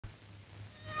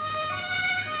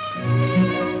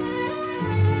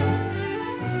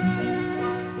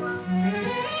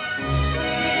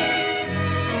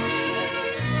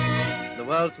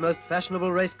most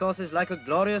fashionable racecourse is like a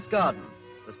glorious garden,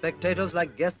 the spectators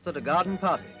like guests at a garden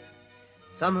party.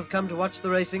 Some have come to watch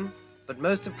the racing, but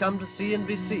most have come to see and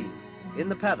be seen, in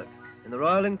the paddock, in the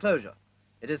royal enclosure.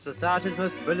 It is society's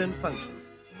most brilliant function.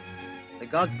 The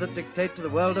gods that dictate to the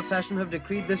world of fashion have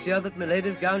decreed this year that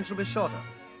Milady's gown shall be shorter,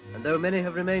 and though many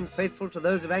have remained faithful to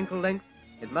those of ankle length,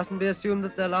 it mustn't be assumed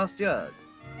that they're last years.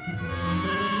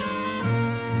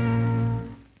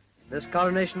 This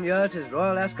coronation year it is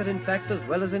Royal Ascot in fact as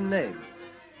well as in name.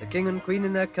 The King and Queen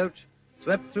in their coach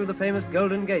swept through the famous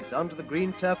Golden Gates onto the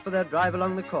green turf for their drive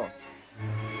along the course.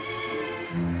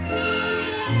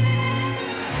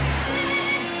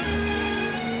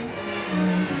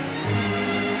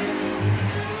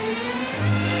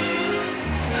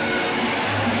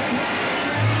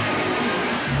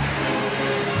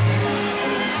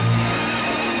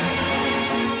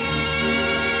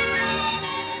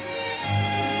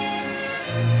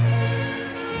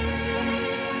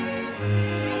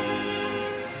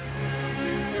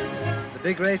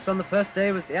 The big race on the first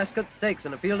day was the Ascot Stakes,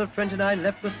 and a field of 29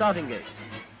 left the starting gate.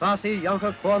 Farsi,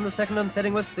 Yonker, Quorn the second, and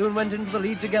Thedingworth soon went into the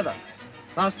lead together.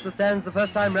 Past the stands the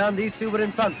first time round, these two were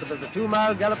in front, but there's a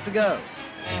 2-mile gallop to go.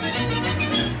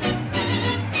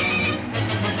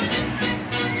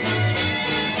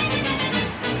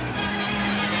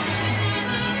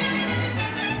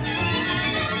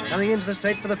 Coming into the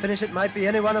straight for the finish, it might be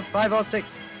any one of 5 or 6.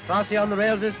 Farsi on the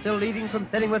rails is still leading from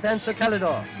Thedingworth and Sir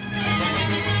Calidor.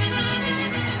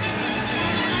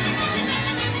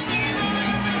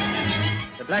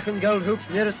 The black and gold hoops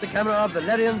nearest the camera are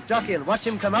Valerian's jockey, and watch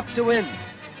him come up to win.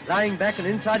 Lying back and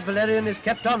inside Valerian is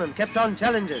Kept On, and Kept On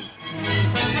challenges.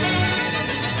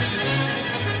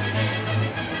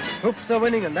 Hoops are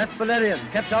winning, and that's Valerian.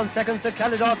 Kept On second, Sir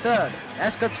Calidor third.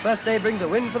 Ascot's first day brings a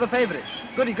win for the favourite.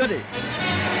 Goody, goody.